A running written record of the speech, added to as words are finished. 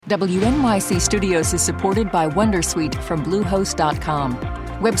WNYC Studios is supported by Wondersuite from Bluehost.com.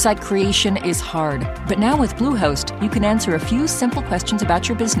 Website creation is hard, but now with Bluehost, you can answer a few simple questions about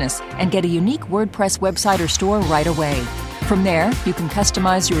your business and get a unique WordPress website or store right away. From there, you can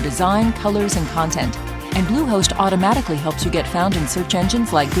customize your design, colors, and content. And Bluehost automatically helps you get found in search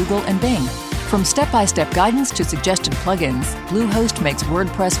engines like Google and Bing. From step-by-step guidance to suggested plugins, Bluehost makes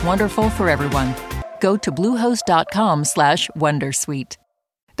WordPress wonderful for everyone. Go to bluehost.com/wondersuite.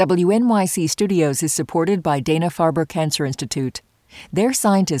 WNYC Studios is supported by Dana-Farber Cancer Institute. Their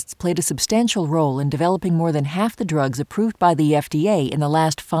scientists played a substantial role in developing more than half the drugs approved by the FDA in the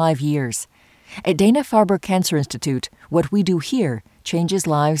last 5 years. At Dana-Farber Cancer Institute, what we do here changes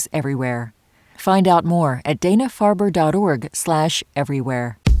lives everywhere. Find out more at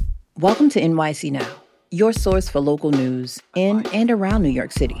danafarber.org/everywhere. Welcome to NYC Now, your source for local news in and around New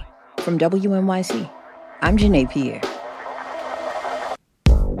York City. From WNYC, I'm Janae Pierre.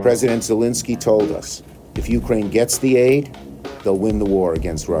 President Zelensky told us, if Ukraine gets the aid, they'll win the war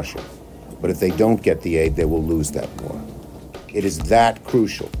against Russia. But if they don't get the aid, they will lose that war. It is that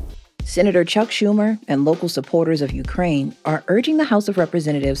crucial. Senator Chuck Schumer and local supporters of Ukraine are urging the House of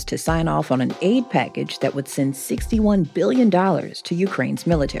Representatives to sign off on an aid package that would send $61 billion to Ukraine's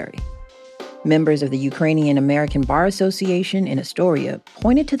military. Members of the Ukrainian American Bar Association in Astoria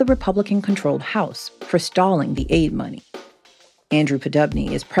pointed to the Republican-controlled House for stalling the aid money. Andrew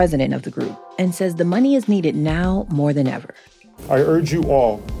Podubny is president of the group and says the money is needed now more than ever. I urge you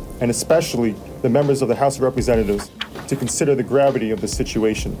all, and especially the members of the House of Representatives, to consider the gravity of the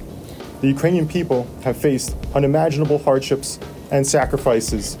situation. The Ukrainian people have faced unimaginable hardships and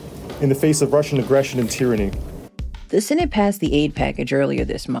sacrifices in the face of Russian aggression and tyranny. The Senate passed the aid package earlier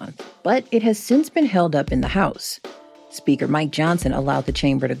this month, but it has since been held up in the House. Speaker Mike Johnson allowed the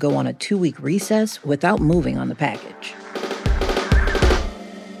chamber to go on a 2-week recess without moving on the package.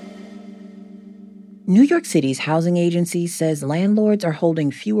 New York City's housing agency says landlords are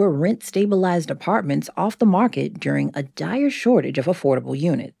holding fewer rent-stabilized apartments off the market during a dire shortage of affordable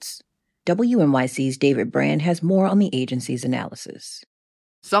units. WNYC's David Brand has more on the agency's analysis.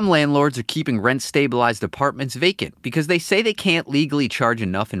 Some landlords are keeping rent-stabilized apartments vacant because they say they can't legally charge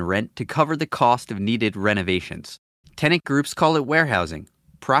enough in rent to cover the cost of needed renovations. Tenant groups call it warehousing.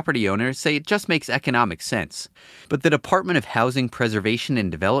 Property owners say it just makes economic sense. But the Department of Housing Preservation and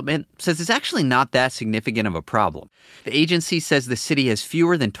Development says it's actually not that significant of a problem. The agency says the city has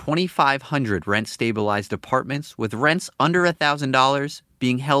fewer than 2,500 rent-stabilized apartments with rents under $1,000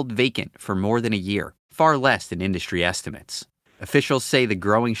 being held vacant for more than a year, far less than industry estimates. Officials say the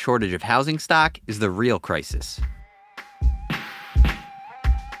growing shortage of housing stock is the real crisis.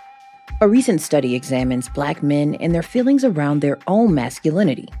 A recent study examines Black men and their feelings around their own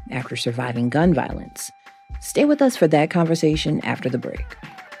masculinity after surviving gun violence. Stay with us for that conversation after the break.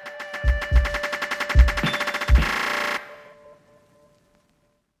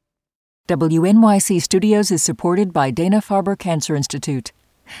 WNYC Studios is supported by Dana-Farber Cancer Institute.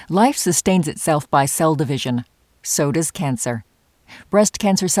 Life sustains itself by cell division. So does cancer. Breast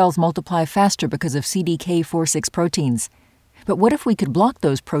cancer cells multiply faster because of CDK4/6 proteins. But what if we could block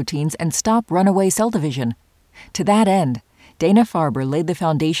those proteins and stop runaway cell division? To that end, Dana-Farber laid the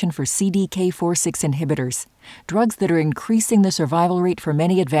foundation for CDK4/6 inhibitors, drugs that are increasing the survival rate for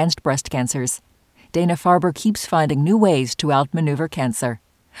many advanced breast cancers. Dana-Farber keeps finding new ways to outmaneuver cancer.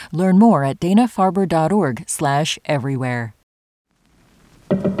 Learn more at danafarber.org/everywhere.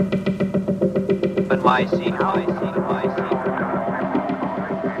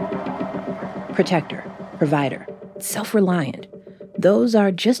 Protector, provider, self-reliant. Those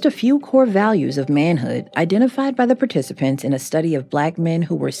are just a few core values of manhood identified by the participants in a study of Black men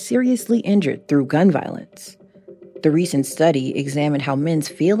who were seriously injured through gun violence. The recent study examined how men's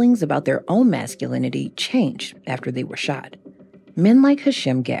feelings about their own masculinity changed after they were shot. Men like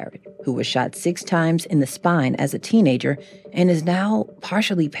Hashim Garrett, who was shot 6 times in the spine as a teenager and is now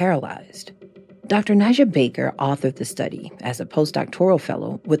partially paralyzed. Dr. Nazsa Baker authored the study as a postdoctoral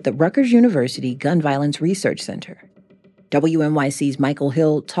fellow with the Rutgers University Gun Violence Research Center. WNYC's Michael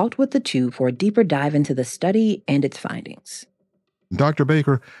Hill talked with the two for a deeper dive into the study and its findings. Dr.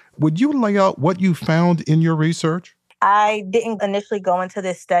 Baker, would you lay out what you found in your research? I didn't initially go into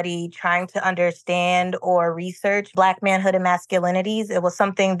this study trying to understand or research Black manhood and masculinities. It was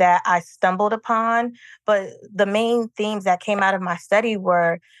something that I stumbled upon, but the main themes that came out of my study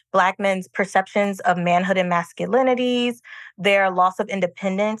were Black men's perceptions of manhood and masculinities, their loss of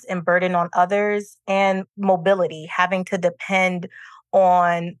independence and burden on others, and mobility, having to depend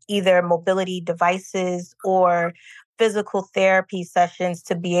on either mobility devices or physical therapy sessions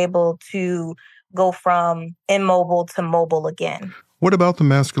to be able to go from immobile to mobile again. What about the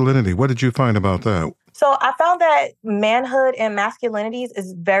masculinity? What did you find about that? So I found that manhood and masculinities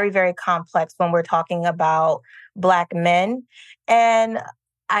is very, very complex when we're talking about Black men. And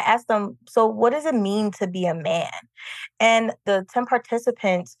I asked them, so what does it mean to be a man? And the 10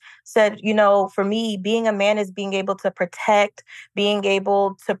 participants said, for me, being a man is being able to protect, being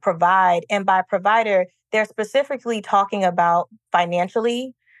able to provide. And by provider, they're specifically talking about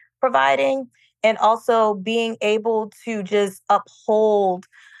financially providing and also being able to just uphold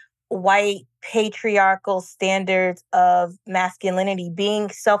white patriarchal standards of masculinity, being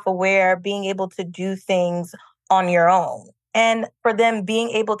self-aware, being able to do things on your own. And for them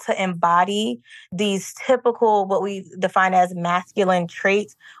being able to embody these typical, what we define as masculine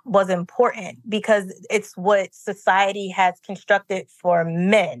traits was important because it's what society has constructed for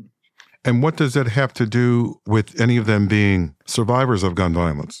men. And what does that have to do with any of them being survivors of gun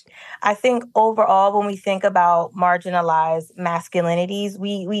violence? I think overall, when we think about marginalized masculinities,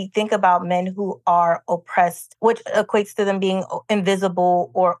 we think about men who are oppressed, which equates to them being invisible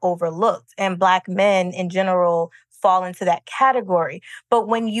or overlooked. And Black men in general fall into that category. But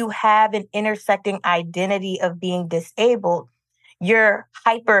when you have an intersecting identity of being disabled, you're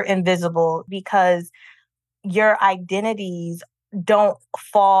hyper invisible because your identities don't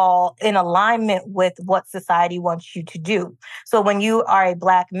fall in alignment with what society wants you to do. So when you are a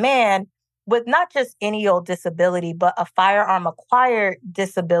Black man with not just any old disability, but a firearm acquired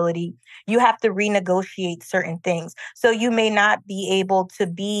disability, you have to renegotiate certain things. So you may not be able to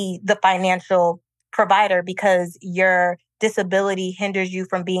be the financial provider because your disability hinders you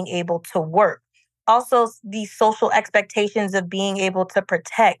from being able to work. Also, the social expectations of being able to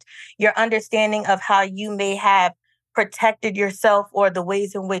protect, your understanding of how you may have protected yourself or the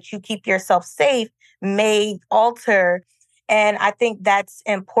ways in which you keep yourself safe may alter. And I think that's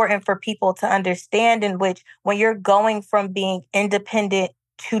important for people to understand, in which when you're going from being independent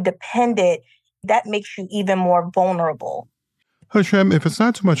to dependent, that makes you even more vulnerable. Hashim, if it's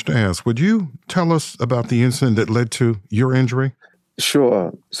not too much to ask, would you tell us about the incident that led to your injury?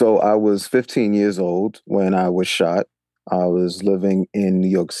 Sure. So I was 15 years old when I was shot. I was living in New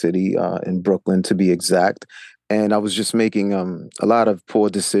York City, in Brooklyn to be exact. And I was just making a lot of poor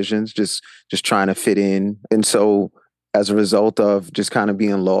decisions, just trying to fit in. And so as a result of just kind of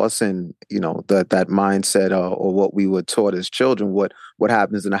being lost and, that mindset or what we were taught as children, what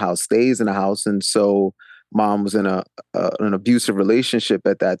happens in the house stays in the house. And so mom was in an abusive relationship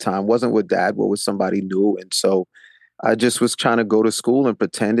at that time, wasn't with dad, but with somebody new. And so I just was trying to go to school and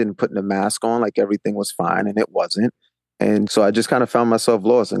pretend and putting a mask on like everything was fine, and it wasn't. And so I just kind of found myself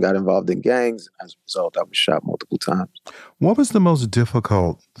lost and got involved in gangs. As a result, I was shot multiple times. What was the most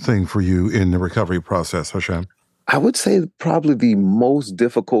difficult thing for you in the recovery process, Hashim? I would say probably the most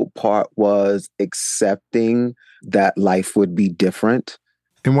difficult part was accepting that life would be different.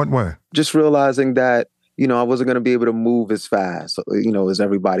 In what way? Just realizing that, I wasn't going to be able to move as fast, as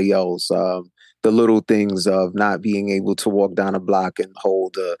everybody else. The little things of not being able to walk down a block and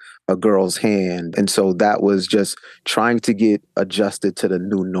hold a girl's hand. And so that was just trying to get adjusted to the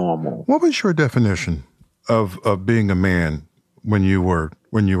new normal. What was your definition of being a man when you were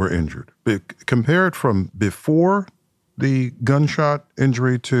injured? Compared from before the gunshot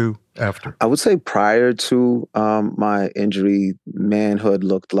injury to after? I would say prior to my injury, manhood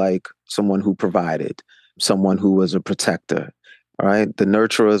looked like someone who provided, someone who was a protector. All right. The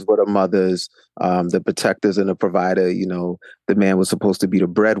nurturers were the mothers, the protectors and the provider. The man was supposed to be the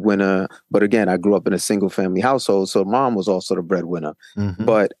breadwinner. But again, I grew up in a single family household, so mom was also the breadwinner. Mm-hmm.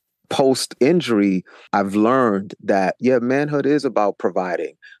 But post-injury, I've learned that, manhood is about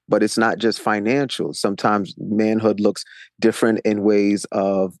providing, but it's not just financial. Sometimes manhood looks different in ways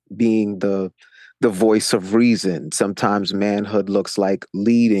of being the voice of reason. Sometimes manhood looks like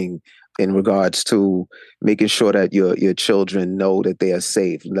leading in regards to making sure that your children know that they are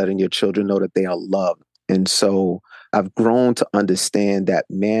safe, letting your children know that they are loved. And so I've grown to understand that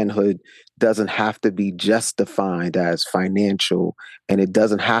manhood doesn't have to be just defined as financial, and it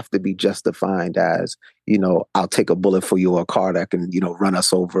doesn't have to be just defined as, I'll take a bullet for you or a car that can, run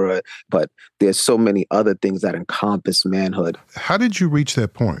us over. But there's so many other things that encompass manhood. How did you reach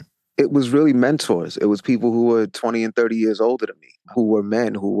that point? It was really mentors. It was people who were 20 and 30 years older than me, who were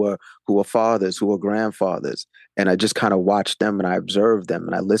men, who were fathers, who were grandfathers. And I just kind of watched them and I observed them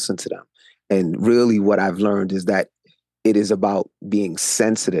and I listened to them. And really what I've learned is that it is about being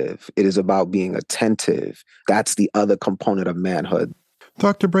sensitive. It is about being attentive. That's the other component of manhood.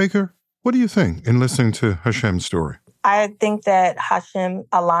 Dr. Baker, what do you think in listening to Hashim's story? I think that Hashim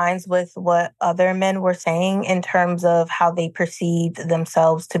aligns with what other men were saying in terms of how they perceived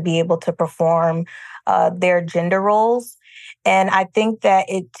themselves to be able to perform their gender roles. And I think that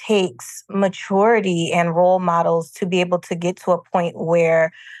it takes maturity and role models to be able to get to a point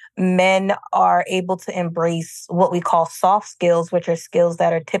where men are able to embrace what we call soft skills, which are skills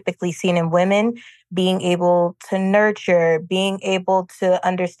that are typically seen in women, being able to nurture, being able to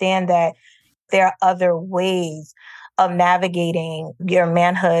understand that there are other ways of navigating your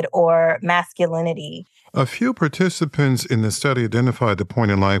manhood or masculinity. A few participants in the study identified the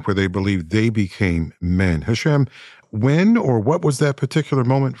point in life where they believed they became men. Hashim, when or what was that particular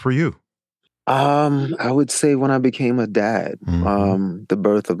moment for you? I would say when I became a dad. The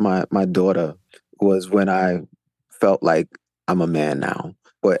birth of my daughter was when I felt like I'm a man now.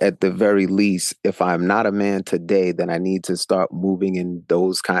 But at the very least, if I'm not a man today, then I need to start moving in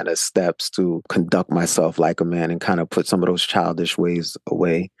those kind of steps to conduct myself like a man and kind of put some of those childish ways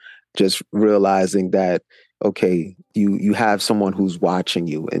away. Just realizing that, okay, you have someone who's watching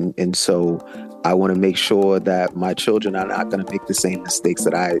you. And so I want to make sure that my children are not going to make the same mistakes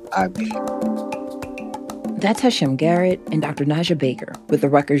that I made. That's Hashim Garrett and Dr. Nazsa Baker with the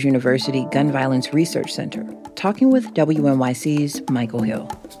Rutgers University Gun Violence Research Center, talking with WNYC's Michael Hill.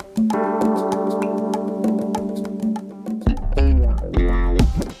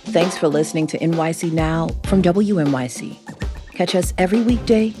 Thanks for listening to NYC Now from WNYC. Catch us every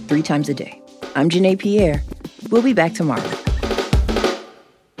weekday, 3 times a day. I'm Janae Pierre. We'll be back tomorrow.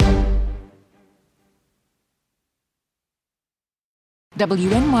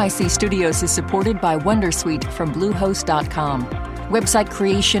 WNYC Studios is supported by Wondersuite from Bluehost.com. Website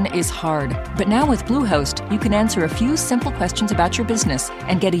creation is hard, but now with Bluehost, you can answer a few simple questions about your business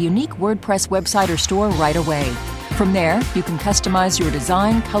and get a unique WordPress website or store right away. From there, you can customize your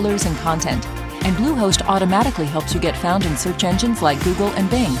design, colors, and content. And Bluehost automatically helps you get found in search engines like Google and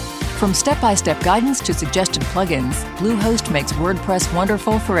Bing. From step-by-step guidance to suggested plugins, Bluehost makes WordPress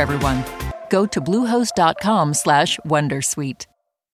wonderful for everyone. Go to bluehost.com/Wondersuite.